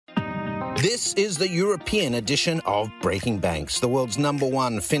This is the European edition of Breaking Banks, the world's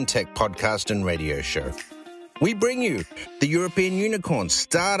 #1 fintech podcast and radio show. We bring you the European unicorns,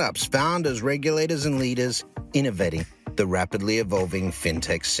 startups, founders, regulators, and leaders innovating the rapidly evolving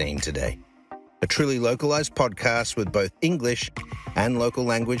fintech scene today. A truly localized podcast with both English and local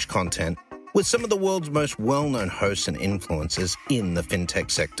language content, with some of the world's most well-known hosts and influencers in the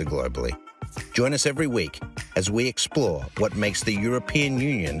fintech sector globally. Join us every week as we explore what makes the European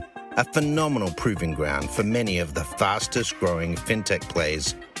Union a phenomenal proving ground for many of the fastest growing fintech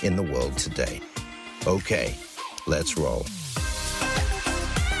plays in the world today. Okay, let's roll.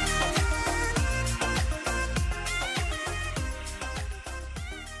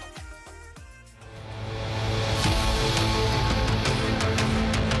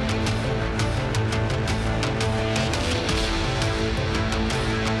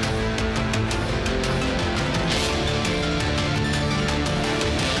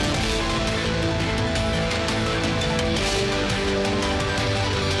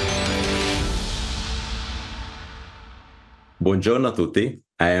 Buongiorno a tutti.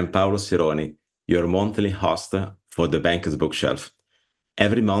 I am Paolo Sironi, your monthly host for the Banker's Bookshelf.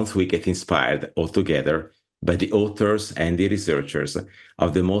 Every month we get inspired all together by the authors and the researchers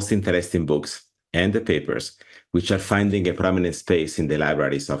of the most interesting books and the papers which are finding a prominent space in the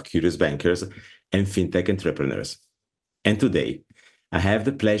libraries of curious bankers and fintech entrepreneurs. And today, I have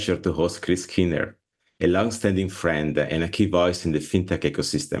the pleasure to host Chris Skinner, a long-standing friend and a key voice in the fintech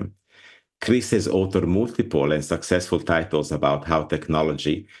ecosystem. Chris has authored multiple and successful titles about how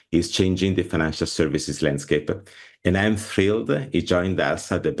technology is changing the financial services landscape, and I'm thrilled he joined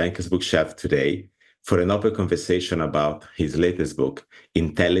us at the Banker's Bookshelf today for an open conversation about his latest book,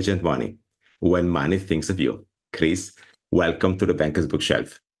 Intelligent Money, When Money Thinks of You. Chris, welcome to the Banker's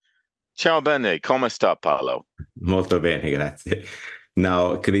Bookshelf. Ciao bene, come sta Paolo? Molto bene, grazie.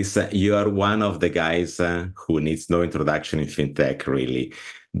 Now, Chris, you are one of the guys who needs no introduction in fintech, really.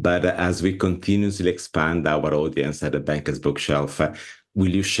 But as we continuously expand our audience at the Banker's Bookshelf, will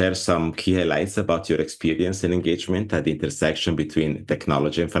you share some key highlights about your experience and engagement at the intersection between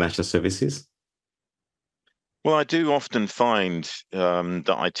technology and financial services? Well, I do often find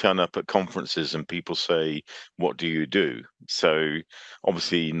that I turn up at conferences and people say, "What do you do?" So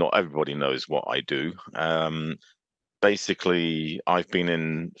obviously not everybody knows what I do. Basically, I've been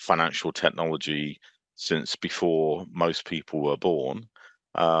in financial technology since before most people were born.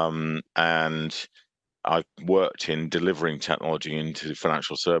 And I've worked in delivering technology into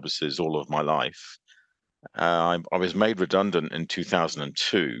financial services all of my life. I was made redundant in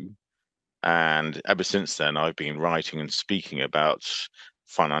 2002, and ever since then, I've been writing and speaking about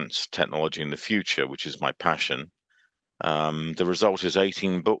finance technology in the future, which is my passion. The result is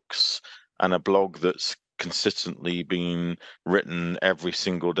 18 books and a blog that's consistently been written every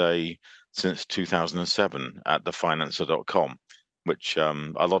single day since 2007 at thefinancer.com. which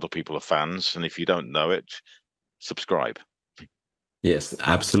a lot of people are fans. And if you don't know it, subscribe. Yes,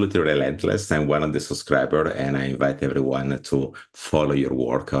 absolutely relentless. I'm one of the subscribers, and I invite everyone to follow your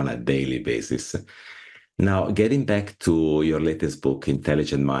work on a daily basis. Now, getting back to your latest book,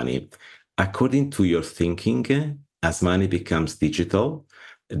 Intelligent Money, according to your thinking, as money becomes digital,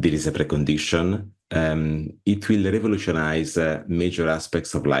 there is a precondition. It will revolutionize major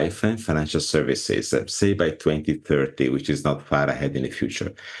aspects of life and financial services, say by 2030, which is not far ahead in the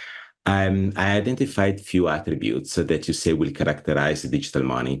future. I identified few attributes that you say will characterize digital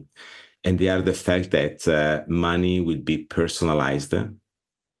money, and they are the fact that money will be personalized,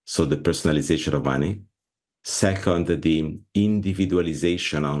 so the personalization of money. Second, the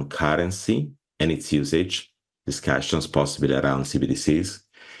individualization on currency and its usage, discussions possibly around CBDCs.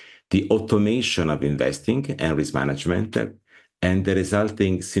 The automation of investing and risk management, and the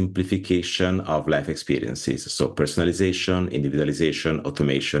resulting simplification of life experiences. So personalization, individualization,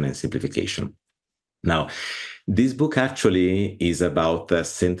 automation, and simplification. Now, this book actually is about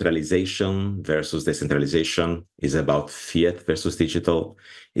centralization versus decentralization, is about fiat versus digital,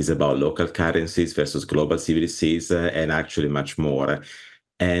 is about local currencies versus global CBDCs, and actually much more.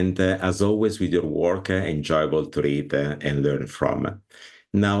 And as always with your work, enjoyable to read and learn from.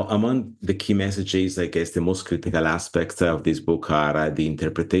 Now, among the key messages, I guess the most critical aspects of this book are the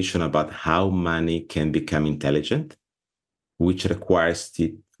interpretation about how money can become intelligent, which requires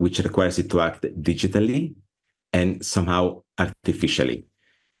it to act digitally and somehow artificially.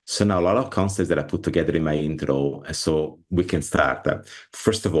 So now a lot of concepts that I put together in my intro, so we can start.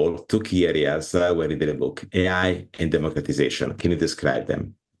 First of all, two key areas were in the book, AI and democratization. Can you describe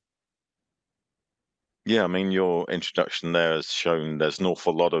them? Yeah, I mean, your introduction there has shown there's an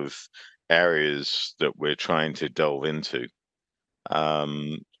awful lot of areas that we're trying to delve into.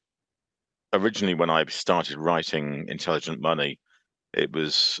 originally when I started writing Intelligent Money, it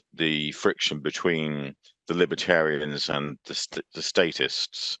was the friction between the libertarians and the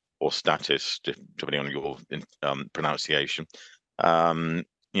statists or statists, depending on your pronunciation.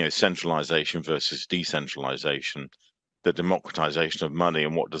 Centralization versus decentralization, the democratization of money,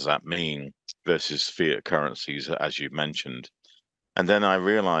 and what does that mean versus fiat currencies, as you mentioned. And then I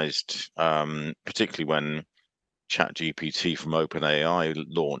realized, particularly when ChatGPT from OpenAI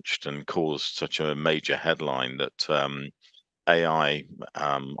launched and caused such a major headline, that AI,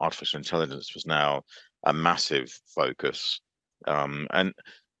 artificial intelligence, was now a massive focus. And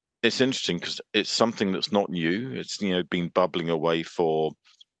it's interesting because it's something that's not new. It's been bubbling away for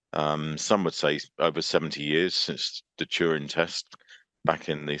some would say over 70 years, since the Turing test back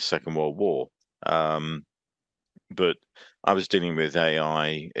in the Second World War. But I was dealing with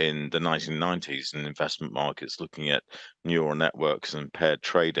AI in the 1990s in investment markets, looking at neural networks and paired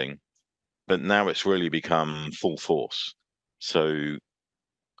trading. But now it's really become full force. So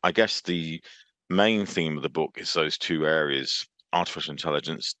I guess the main theme of the book is those two areas: artificial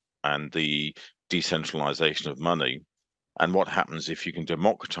intelligence and the decentralization of money, and what happens if you can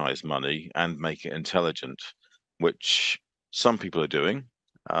democratize money and make it intelligent, which some people are doing.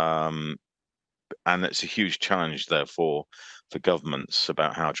 And it's a huge challenge, therefore, for governments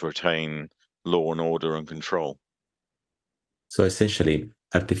about how to retain law and order and control. So essentially,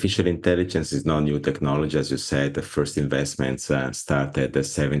 artificial intelligence is not new technology. As you said, the first investments started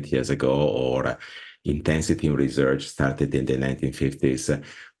 70 years ago, or intensity in research started in the 1950s.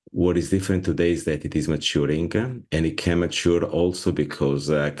 What is different today is that it is maturing, and it can mature also because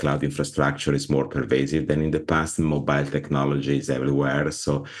cloud infrastructure is more pervasive than in the past. Mobile technology is everywhere.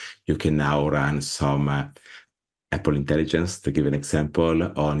 So you can now run some Apple Intelligence, to give an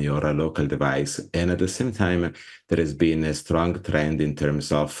example, on your local device. And at the same time, there has been a strong trend in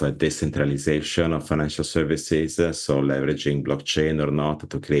terms of decentralization of financial services, so leveraging blockchain or not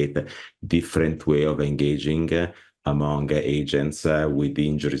to create a different way of engaging among agents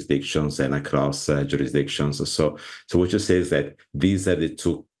within jurisdictions and across jurisdictions. So what you say is that these are the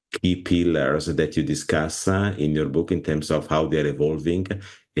two key pillars that you discuss in your book in terms of how they're evolving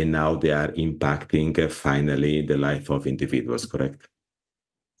and now they are impacting finally the life of individuals, correct?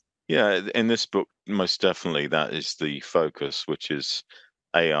 Yeah, in this book, most definitely that is the focus, which is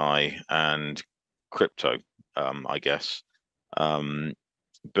AI and crypto, I guess.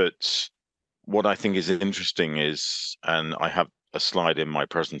 But what I think is interesting is, and I have a slide in my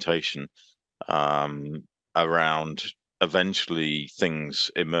presentation around eventually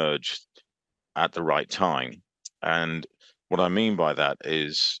things emerge at the right time. And what I mean by that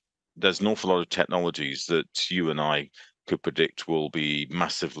is there's an awful lot of technologies that you and I could predict will be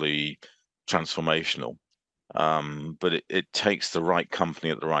massively transformational. But it takes the right company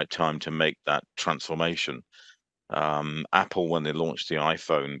at the right time to make that transformation. Apple, when they launched the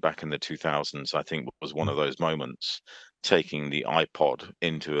iPhone back in the 2000s, I think was one of those moments, taking the iPod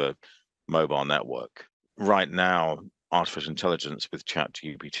into a mobile network. Right now, artificial intelligence with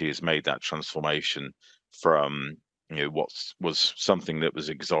ChatGPT has made that transformation from what was something that was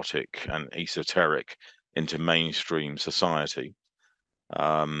exotic and esoteric into mainstream society.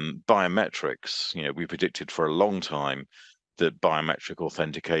 Biometrics, we predicted for a long time that biometric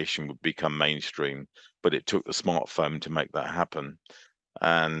authentication would become mainstream, but it took the smartphone to make that happen.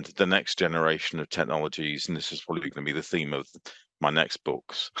 And the next generation of technologies, and this is probably going to be the theme of my next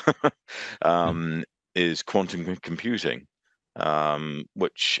books, is quantum computing,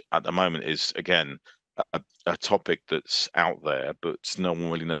 which at the moment is, again, a topic that's out there, but no one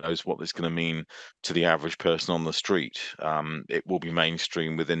really knows what it's going to mean to the average person on the street. It will be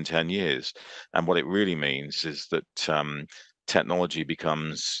mainstream within 10 years. And what it really means is that technology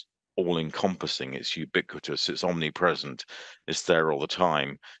becomes all-encompassing. It's ubiquitous. It's omnipresent. It's there all the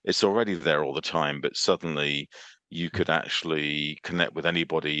time. It's already there all the time, but suddenly you could actually connect with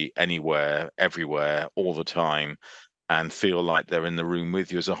anybody, anywhere, everywhere, all the time, and feel like they're in the room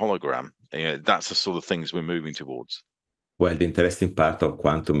with you as a hologram. That's the sort of things we're moving towards. Well, the interesting part of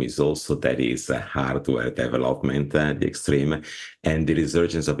quantum is also that is hardware development, the extreme, and the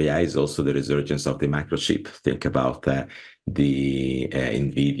resurgence of AI is also the resurgence of the microchip. Think about the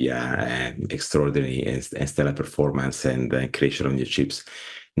NVIDIA extraordinary and stellar performance and creation of new chips.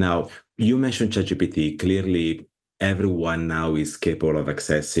 Now, you mentioned ChatGPT. Clearly, everyone now is capable of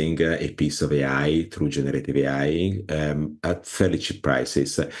accessing a piece of AI through generative AI at fairly cheap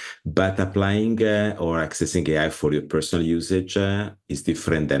prices. But applying or accessing AI for your personal usage is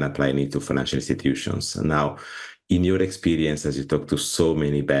different than applying it to financial institutions. Now, in your experience, as you talk to so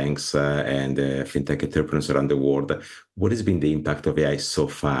many banks and fintech entrepreneurs around the world, what has been the impact of AI so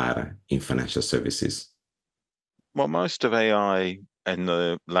far in financial services? Well, most of AI in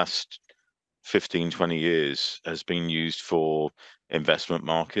the last 15, 20 years has been used for investment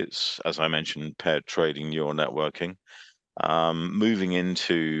markets, as I mentioned, paired trading, neural networking, moving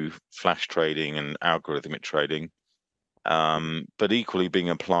into flash trading and algorithmic trading, but equally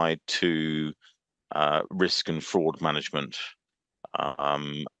being applied to risk and fraud management,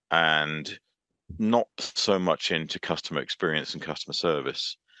 and not so much into customer experience and customer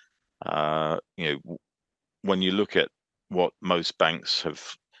service. When you look at what most banks have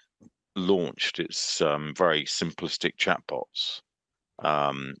launched, it's very simplistic chatbots.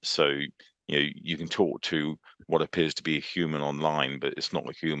 So you can talk to what appears to be a human online, but it's not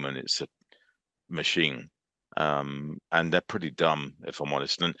a human; it's a machine. And they're pretty dumb, if I'm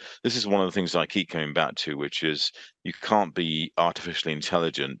honest. And this is one of the things I keep coming back to, which is you can't be artificially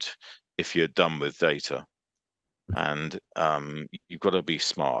intelligent if you're done with data. And you've got to be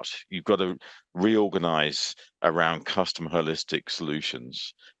smart. You've got to reorganize around custom holistic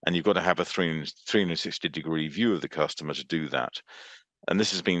solutions, and you've got to have a 360-degree view of the customer to do that. And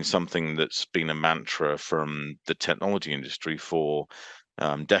this has been something that's been a mantra from the technology industry for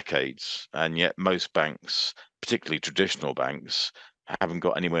decades, and yet most banks, particularly traditional banks, haven't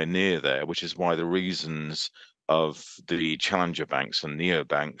got anywhere near there, which is why the reasons of the challenger banks and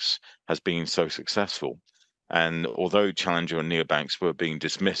neobanks has been so successful. And although challenger and neobanks were being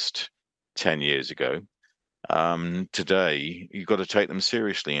dismissed 10 years ago, today you've got to take them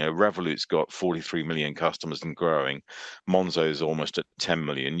seriously. Revolut's got 43 million customers and growing. Monzo's almost at 10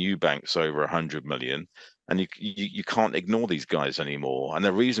 million. Nubank's over 100 million. And you can't ignore these guys anymore. And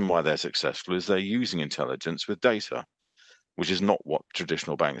the reason why they're successful is they're using intelligence with data, which is not what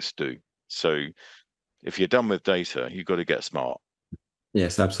traditional banks do. So if you're done with data, you've got to get smart.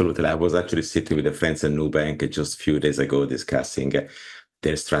 Yes, absolutely. I was actually sitting with the friends at Nubank just a few days ago discussing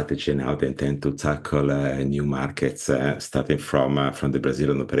their strategy and how they intend to tackle new markets, starting from the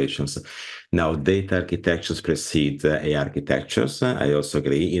Brazilian operations. Now, data architectures precede AI architectures. I also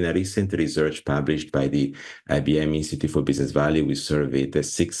agree. In a recent research published by the IBM Institute for Business Value, we surveyed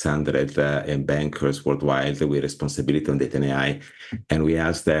 600 bankers worldwide with responsibility on data and AI, and we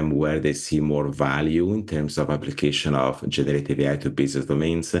asked them where they see more value in terms of application of generative AI to business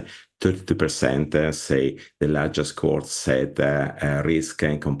domains. 32% say the largest cohort said risk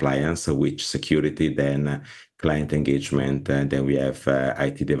and compliance, which security, then client engagement, and then we have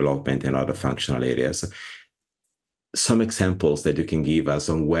IT development and other functional areas. Some examples that you can give us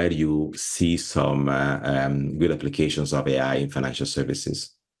on where you see some good applications of AI in financial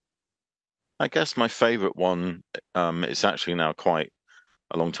services. I guess my favorite one is actually now quite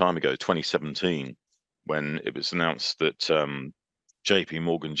a long time ago, 2017, when it was announced that JP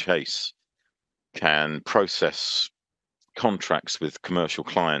Morgan Chase can process contracts with commercial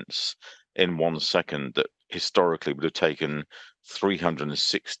clients in 1 second that historically would have taken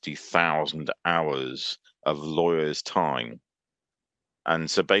 360,000 hours of lawyers' time. And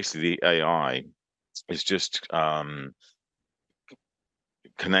so basically the AI is just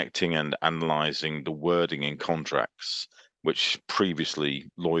connecting and analyzing the wording in contracts, which previously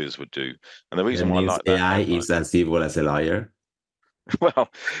lawyers would do. And the reason That why I means like that AI headline, is as evil as a lawyer. well,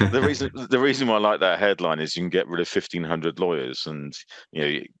 the reason why I like that headline is you can get rid of 1,500 lawyers, and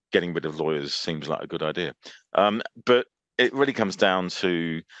getting rid of lawyers seems like a good idea. But it really comes down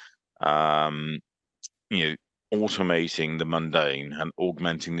to automating the mundane and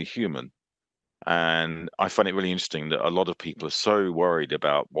augmenting the human. And I find it really interesting that a lot of people are so worried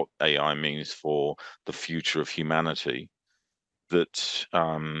about what AI means for the future of humanity that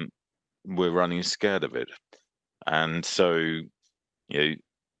we're running scared of it. And so,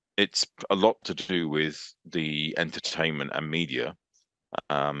 it's a lot to do with the entertainment and media.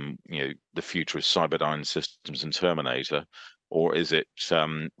 The future is Cyberdyne Systems and Terminator, or is it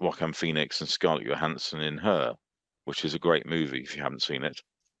Joaquin Phoenix and Scarlett Johansson in Her, which is a great movie if you haven't seen it.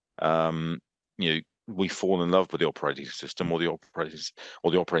 We fall in love with the operating system, or the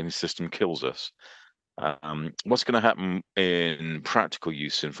operating system kills us. What's going to happen in practical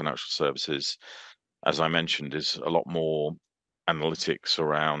use in financial services, as I mentioned, is a lot more analytics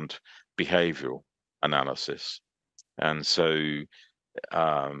around behavioral analysis. And so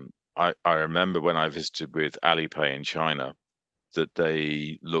I remember when I visited with Alipay in China that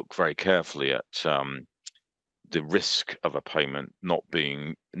they look very carefully at the risk of a payment not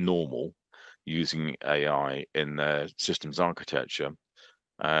being normal, using AI in their systems architecture.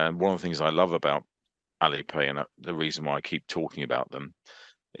 And one of the things I love about Alipay, and the reason why I keep talking about them,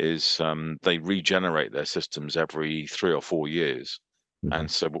 is they regenerate their systems every 3 or 4 years. Mhm.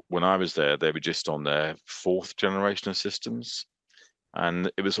 And so when I was there, they were just on their 4th generation of systems.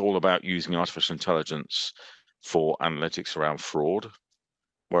 And it was all about using artificial intelligence for analytics around fraud.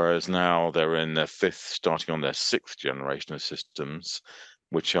 Whereas now they're in their 5th, starting on their 6th generation of systems,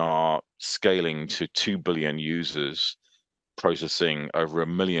 which are scaling to 2 billion users, processing over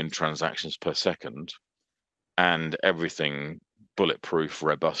 1 million transactions per second, and everything bulletproof,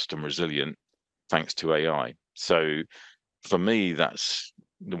 robust, and resilient thanks to AI. So for me, that's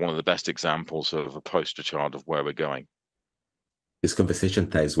one of the best examples of a poster child of where we're going. This conversation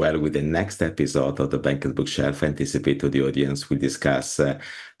ties well with the next episode of the Banker's Bookshelf. I anticipate to the audience we discuss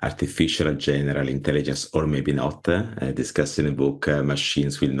artificial general intelligence, or maybe not, discussing the book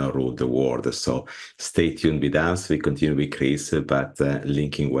Machines Will Not Rule the World. So stay tuned with us. We continue with Chris, but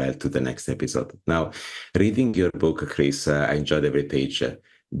linking well to the next episode. Now, reading your book, Chris, I enjoyed every page.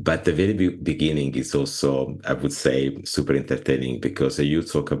 But the very beginning is also, I would say, super entertaining, because you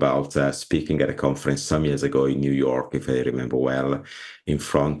talk about speaking at a conference some years ago in New York, if I remember well, in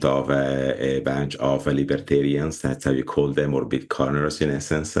front of a bunch of libertarians, that's how you call them, or Bitcoiners in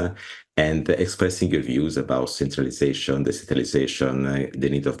essence, and expressing your views about centralization, decentralization, the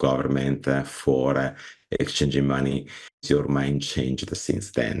need of government for exchanging money. Your mind changed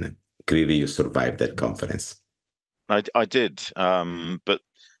since then. Clearly, you survived that conference. I did, but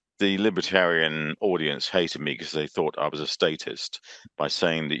the libertarian audience hated me because they thought I was a statist by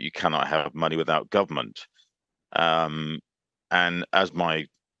saying that you cannot have money without government. And as my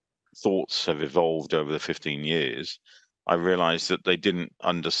thoughts have evolved over the 15 years, I realized that they didn't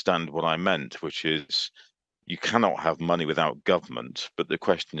understand what I meant, which is you cannot have money without government, but the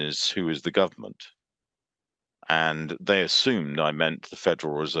question is, who is the government? And they assumed I meant the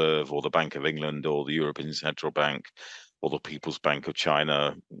Federal Reserve or the Bank of England or the European Central Bank or the People's Bank of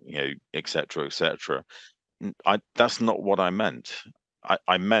China, et cetera, et cetera. That's not what I meant.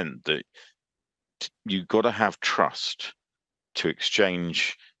 I meant that you've got to have trust to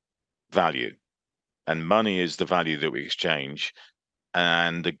exchange value, and money is the value that we exchange,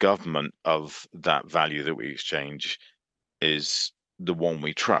 and the government of that value that we exchange is the one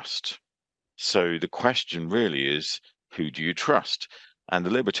we trust. So the question really is, who do you trust? And the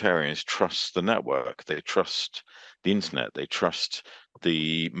libertarians trust the network, they trust the internet, they trust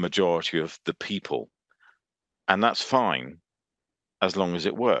the majority of the people. And that's fine as long as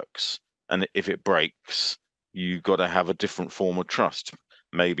it works. And if it breaks, you've got to have a different form of trust,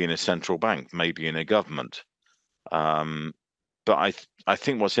 maybe in a central bank, maybe in a government. But I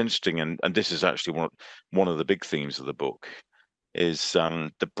think what's interesting, and this is actually one of the big themes of the book, is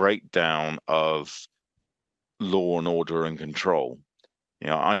the breakdown of law and order and control.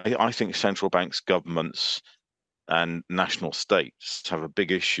 I think central banks, governments, and national states have a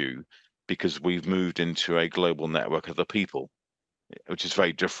big issue because we've moved into a global network of the people, which is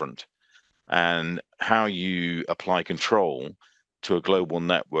very different. And how you apply control to a global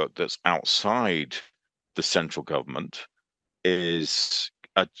network that's outside the central government is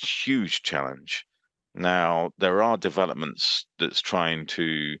a huge challenge. Now, there are developments that's trying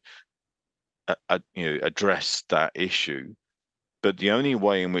to address that issue, but the only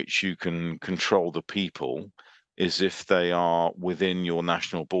way in which you can control the people is if they are within your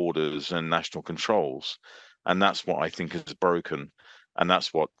national borders and national controls. And that's what I think is broken. And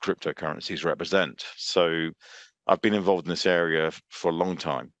that's what cryptocurrencies represent. So I've been involved in this area for a long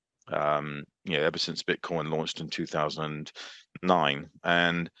time, ever since Bitcoin launched in 2009.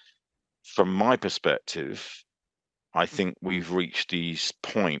 And from my perspective, I think we've reached this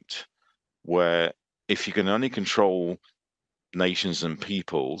point where if you can only control nations and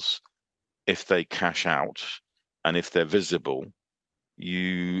peoples if they cash out and if they're visible,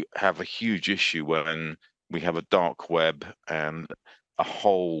 you have a huge issue when we have a dark web and a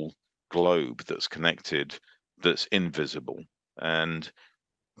whole globe that's connected that's invisible. And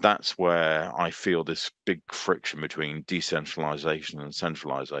that's where I feel this big friction between decentralization and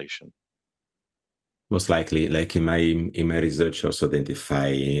centralization. Most likely, like in my research, also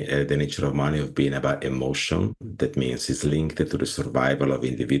identify the nature of money of being about emotion. That means it's linked to the survival of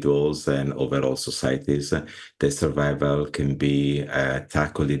individuals and overall societies. The survival can be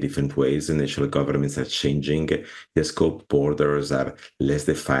tackled in different ways. The national governments are changing. The scope borders are less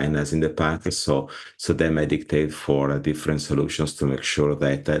defined as in the past. So they may dictate for different solutions to make sure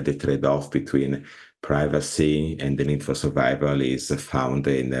that the trade-off between privacy and the need for survival is found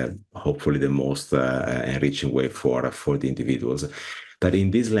in hopefully the most enriching way for the individuals. But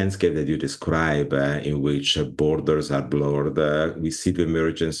in this landscape that you describe, in which borders are blurred, we see the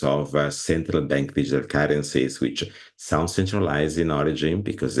emergence of central bank digital currencies, which sound centralized in origin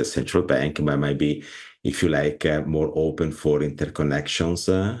because the central bank might be, if you like, more open for interconnections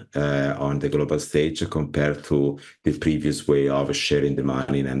on the global stage compared to the previous way of sharing the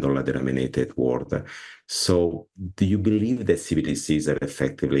money in a dollar-denominated world. So do you believe that CBDCs are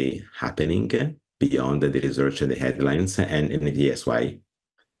effectively happening beyond the research and the headlines? And if yes, why?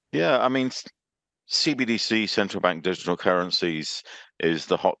 Yeah, I mean, CBDC, central bank digital currencies, is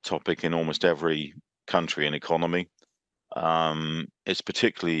the hot topic in almost every country and economy. It's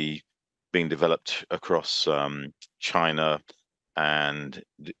particularly being developed across China and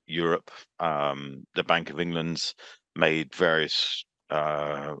Europe. The Bank of England's made various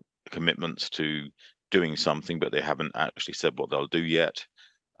commitments to doing something, but they haven't actually said what they'll do yet.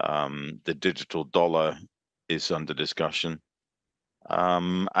 The digital dollar is under discussion.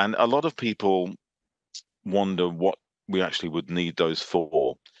 And a lot of people wonder what we actually would need those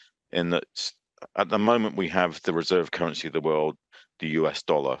for, in that at the moment we have the reserve currency of the world, the US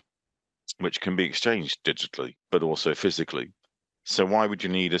dollar, which can be exchanged digitally, but also physically. So why would you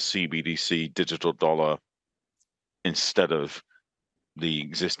need a CBDC digital dollar instead of the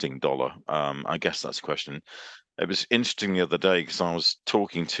existing dollar? I guess that's a question. It was interesting the other day because I was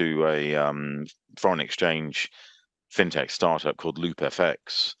talking to a foreign exchange fintech startup called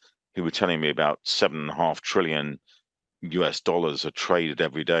LoopFX, who were telling me about 7.5 trillion US dollars are traded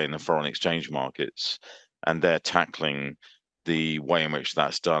every day in the foreign exchange markets, and they're tackling the way in which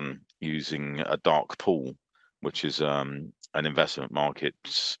that's done using a dark pool, which is an investment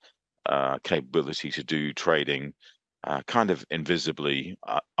market's capability to do trading kind of invisibly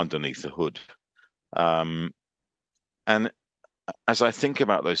underneath the hood. And as I think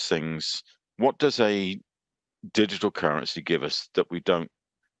about those things, what does a digital currency give us that we don't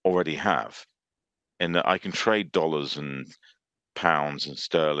already have? In that I can trade dollars and pounds and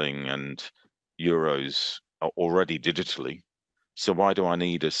sterling and euros already digitally. So why do I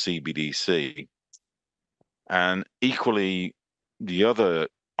need a CBDC? And equally, the other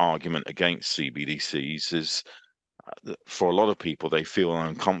argument against CBDCs is for a lot of people, they feel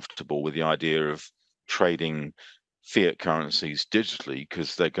uncomfortable with the idea of trading fiat currencies digitally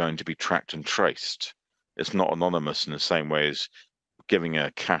because they're going to be tracked and traced. It's not anonymous in the same way as giving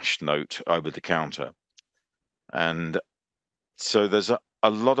a cash note over the counter. And so there's a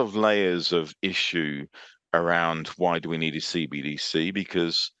lot of layers of issue around why do we need a CBDC,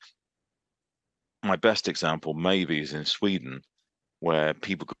 because my best example maybe is in Sweden, where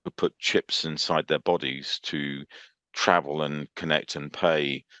people could put chips inside their bodies to travel and connect and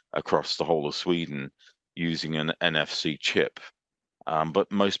pay across the whole of Sweden using an NFC chip.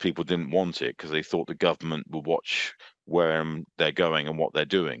 But most people didn't want it because they thought the government would watch where they're going and what they're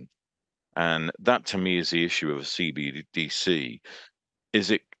doing. And that to me is the issue of a CBDC.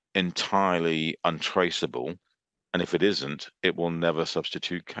 Is it entirely untraceable? And if it isn't, it will never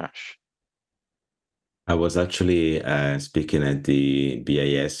substitute cash. I was actually speaking at the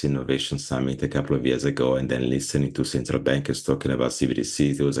BIS Innovation Summit a couple of years ago, and then listening to central bankers talking about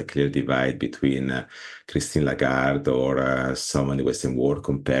CBDCs. There was a clear divide between Christine Lagarde or someone in the Western world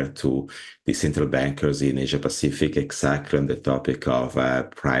compared to the central bankers in Asia Pacific, exactly on the topic of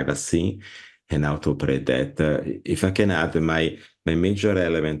privacy and how to operate that. If I can add, my major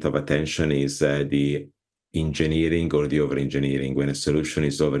element of attention is the engineering or the over-engineering. When a solution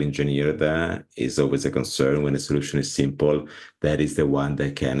is over-engineered, is always a concern. When a solution is simple, that is the one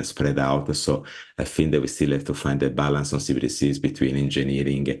that can spread out. So I think that we still have to find a balance on CBDCs between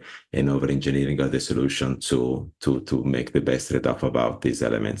engineering and over-engineering of the solution to make the best trade-off about these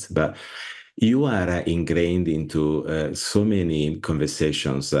elements. But you are ingrained into so many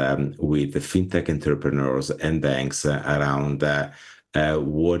conversations with fintech entrepreneurs and banks around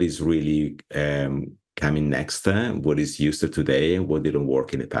what is really coming next, what is used today, and what didn't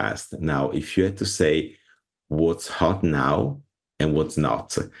work in the past. Now, if you had to say what's hot now and what's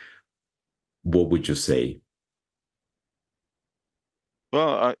not, what would you say? Well,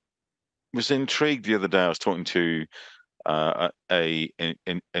 I was intrigued the other day. I was talking to a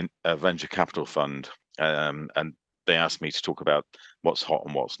venture capital fund, and they asked me to talk about what's hot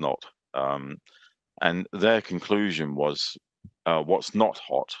and what's not. And their conclusion was what's not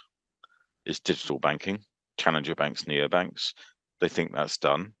hot is digital banking, challenger banks, neobanks. They think that's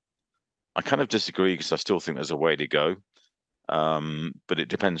done. I kind of disagree because I still think there's a way to go. But it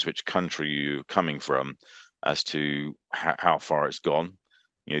depends which country you're coming from as to how far it's gone.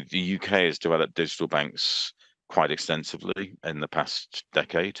 You know, the UK has developed digital banks quite extensively in the past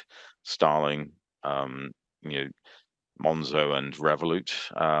decade. Starling, you know, Monzo and Revolut.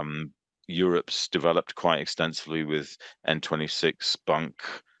 Europe's developed quite extensively with N26, Bunk,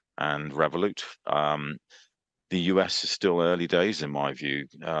 and Revolut. The US is still early days, in my view.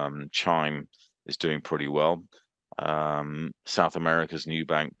 Chime is doing pretty well. South America's new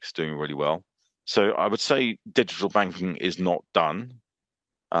bank is doing really well. So I would say digital banking is not done,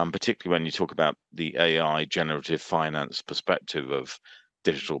 particularly when you talk about the AI generative finance perspective of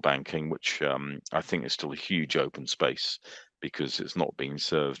digital banking, which I think is still a huge open space because it's not being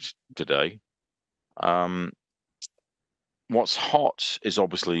served today. What's hot is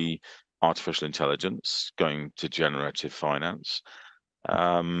obviously artificial intelligence going to generative finance.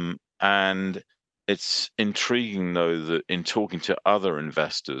 And it's intriguing, though, that in talking to other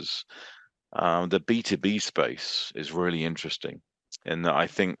investors, the B2B space is really interesting. In that I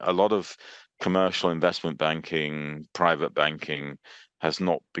think a lot of commercial investment banking, private banking has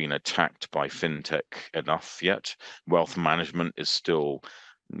not been attacked by fintech enough yet. Wealth management is still,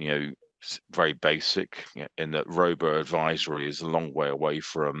 very basic in that robo advisory is a long way away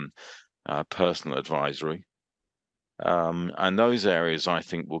from personal advisory. And those areas I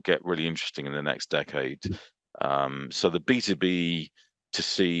think will get really interesting in the next decade. So the B2B to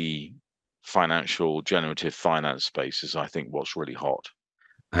C financial generative finance space is, I think, what's really hot.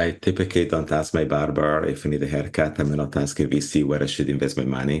 I typically don't ask my barber if I need a haircut. I'm not asking VC where I should invest my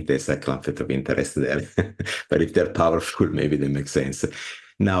money. There's a conflict of interest there. But if they're powerful, maybe they make sense.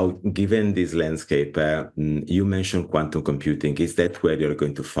 Now, given this landscape, you mentioned quantum computing. Is that where you're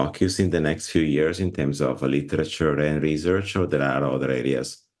going to focus in the next few years in terms of literature and research, or there are other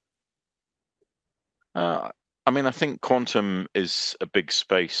areas? I think quantum is a big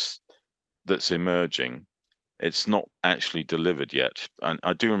space that's emerging. It's not actually delivered yet. And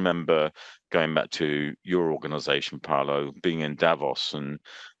I do remember going back to your organization, Paolo, being in Davos, and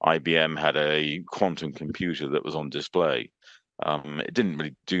IBM had a quantum computer that was on display. It didn't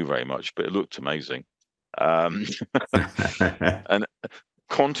really do very much, but it looked amazing. And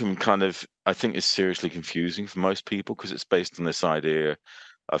quantum kind of, I think, is seriously confusing for most people because it's based on this idea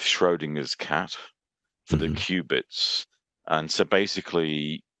of Schrodinger's cat for the qubits. And so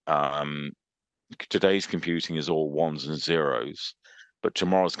basically, today's computing is all ones and zeros, but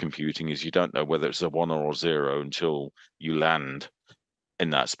tomorrow's computing is you don't know whether it's a one or a zero until you land in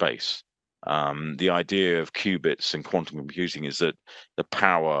that space. The idea of qubits and quantum computing is that the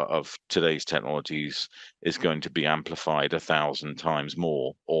power of today's technologies is going to be amplified 1,000 times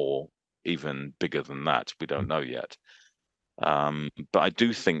more, or even bigger than that. We don't know yet. But I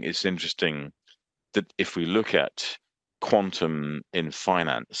do think it's interesting that if we look at quantum in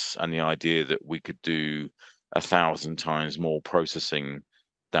finance and the idea that we could do 1,000 times more processing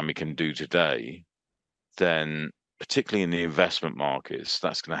than we can do today, then particularly in the investment markets,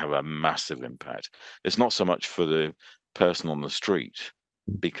 that's going to have a massive impact. It's not so much for the person on the street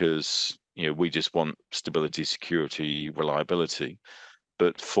because we just want stability, security, reliability,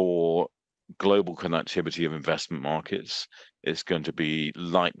 but for global connectivity of investment markets, it's going to be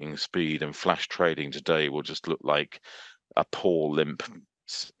lightning speed, and flash trading today will just look like a poor limp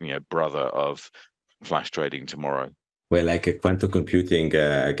brother of flash trading tomorrow. Well, like quantum computing,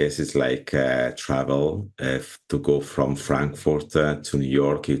 I guess it's like travel. To go from Frankfurt to New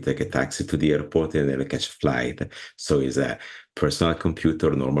York, you take a taxi to the airport and then you catch a flight. So it's a personal computer,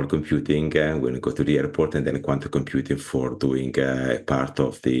 normal computing when you go to the airport, and then quantum computing for doing part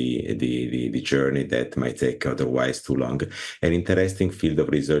of the journey that might take otherwise too long. An interesting field of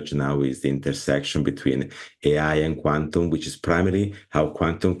research now is the intersection between AI and quantum, which is primarily how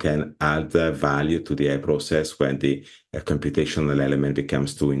quantum can add value to the AI process when the computational element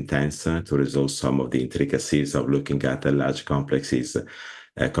becomes too intense to resolve some of the intricacies of looking at large complexities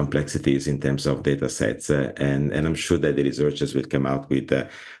in terms of data sets. And I'm sure that the researchers will come out with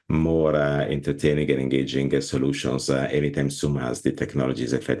more entertaining and engaging solutions anytime soon as the technology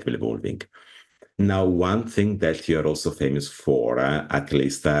is effectively evolving. Now, one thing that you're also famous for, at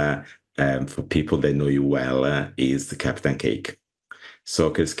least for people that know you well, is the Captain Cake.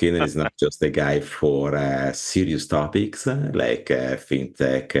 So Chris Skinner is not just a guy for serious topics like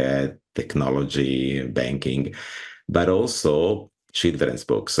fintech, technology, banking, but also children's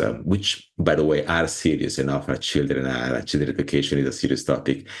books, which, by the way, are serious enough. Children education is a serious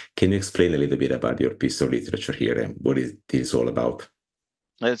topic. Can you explain a little bit about your piece of literature here and what it is all about?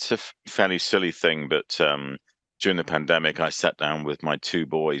 It's a fairly silly thing, but during the pandemic, I sat down with my two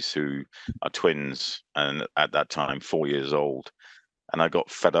boys who are twins, and at that time, 4 years old. And I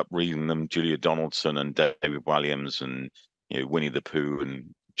got fed up reading them Julia Donaldson and David Walliams and Winnie the Pooh and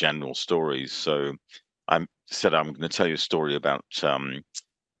general stories. So I said I'm going to tell you a story about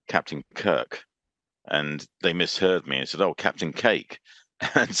Captain Kirk. and they misheard me and said, "Oh, Captain Cake,"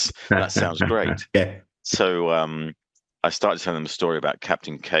 and that sounds great. Yeah. So I started telling them a story about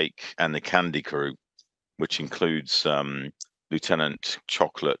Captain Cake and the Candy Crew, which includes Lieutenant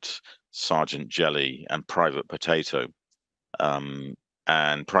Chocolate, Sergeant Jelly, and Private Potato.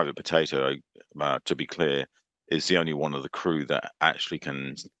 And Private Potato, to be clear, is the only one of the crew that actually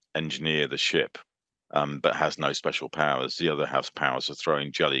can engineer the ship, but has no special powers. The other has powers of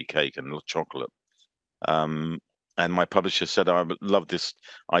throwing jelly, cake, and chocolate. And my publisher said, I love this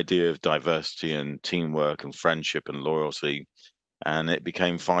idea of diversity and teamwork and friendship and loyalty. And it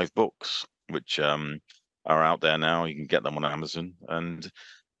became 5 books, which are out there now. You can get them on Amazon, and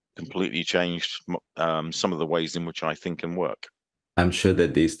completely changed some of the ways in which I think and work. I'm sure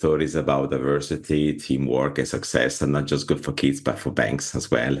that these stories about diversity, teamwork, and success are not just good for kids, but for banks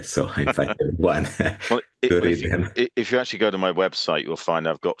as well. So I invite everyone Well, to read them. If you actually go to my website, you'll find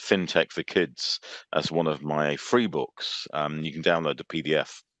I've got Fintech for Kids as one of my free books. You can download the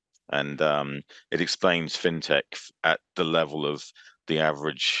PDF, and it explains fintech at the level of the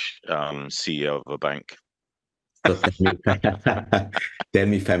average CEO of a bank. So tell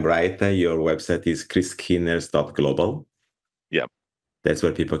me if I'm right. Your website is chrisskinners.global. Yep. That's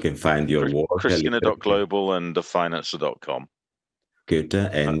where people can find your work. chrisskinner.global and thefinancer.com. Good.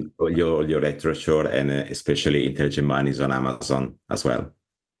 And your literature and especially Intelligent Money is on Amazon as well.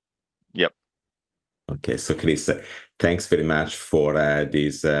 Yep. Okay. So Chris, thanks very much for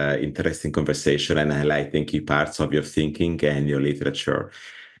this interesting conversation and highlighting key parts of your thinking and your literature.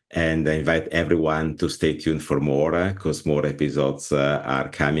 And I invite everyone to stay tuned for more, because more episodes are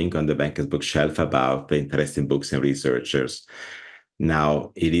coming on the Banker's Bookshelf about the interesting books and researchers.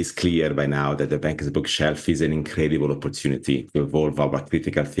 Now, it is clear by now that the Banker's Bookshelf is an incredible opportunity to evolve our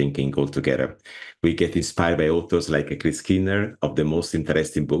critical thinking altogether. We get inspired by authors like Chris Skinner of the most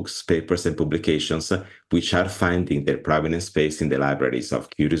interesting books, papers, and publications, which are finding their prominent space in the libraries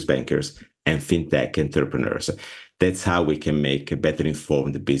of curious bankers and fintech entrepreneurs. That's how we can make better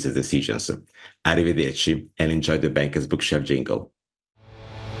informed business decisions. Arrivederci, and enjoy the Banker's Bookshelf jingle.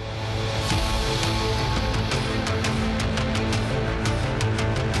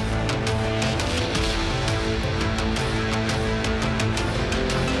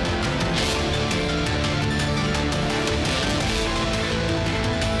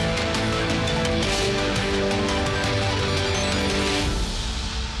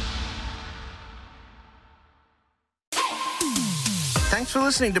 Thanks for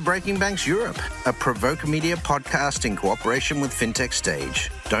listening to Breaking Banks Europe, a Provoke Media podcast in cooperation with Fintech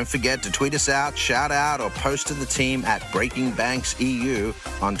Stage. Don't forget to tweet us out, shout out, or post to the team at Breaking Banks EU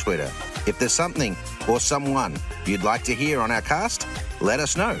on Twitter. If there's something or someone you'd like to hear on our cast, let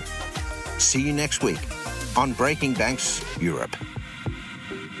us know. See you next week on Breaking Banks Europe.